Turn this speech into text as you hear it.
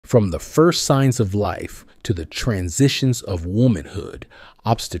From the first signs of life to the transitions of womanhood,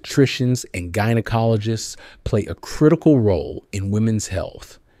 obstetricians and gynecologists play a critical role in women's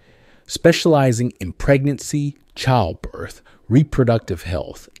health. Specializing in pregnancy, childbirth, reproductive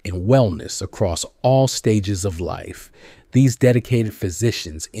health, and wellness across all stages of life, these dedicated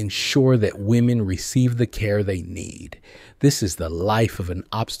physicians ensure that women receive the care they need. This is the life of an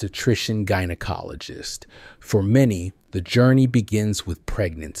obstetrician gynecologist. For many, the journey begins with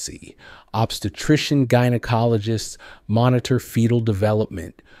pregnancy. Obstetrician gynecologists monitor fetal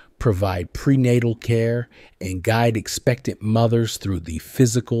development, provide prenatal care, and guide expectant mothers through the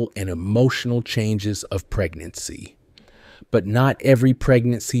physical and emotional changes of pregnancy. But not every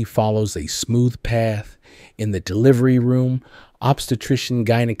pregnancy follows a smooth path. In the delivery room, obstetrician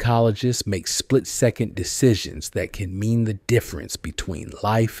gynecologists make split-second decisions that can mean the difference between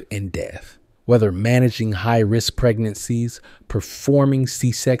life and death. Whether managing high-risk pregnancies, performing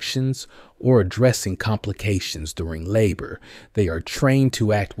C-sections, or addressing complications during labor, they are trained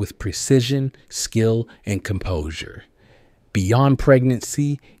to act with precision, skill, and composure. Beyond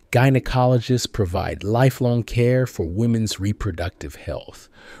pregnancy, gynecologists provide lifelong care for women's reproductive health.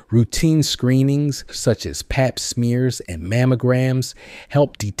 Routine screenings such as Pap smears and mammograms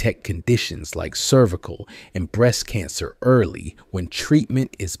help detect conditions like cervical and breast cancer early when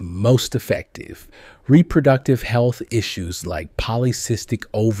treatment is most effective. Reproductive health issues like polycystic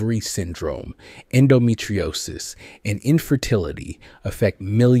ovary syndrome, endometriosis, and infertility affect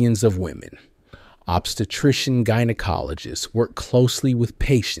millions of women. Obstetrician gynecologists work closely with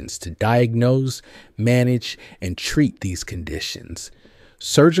patients to diagnose, manage, and treat these conditions.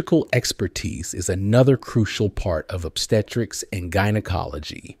 Surgical expertise is another crucial part of obstetrics and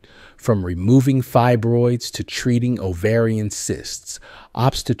gynecology. From removing fibroids to treating ovarian cysts,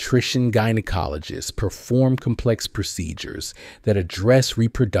 obstetrician gynecologists perform complex procedures that address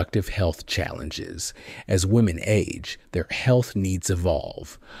reproductive health challenges. As women age, their health needs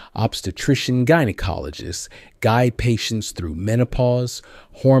evolve. Obstetrician gynecologists guide patients through menopause,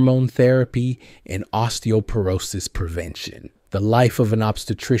 hormone therapy, and osteoporosis prevention. The life of an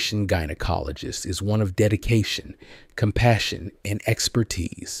obstetrician gynecologist is one of dedication, compassion, and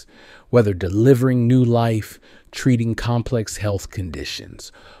expertise. Whether delivering new life, treating complex health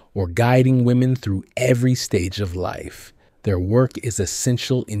conditions, or guiding women through every stage of life, their work is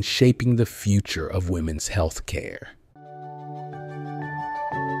essential in shaping the future of women's health care.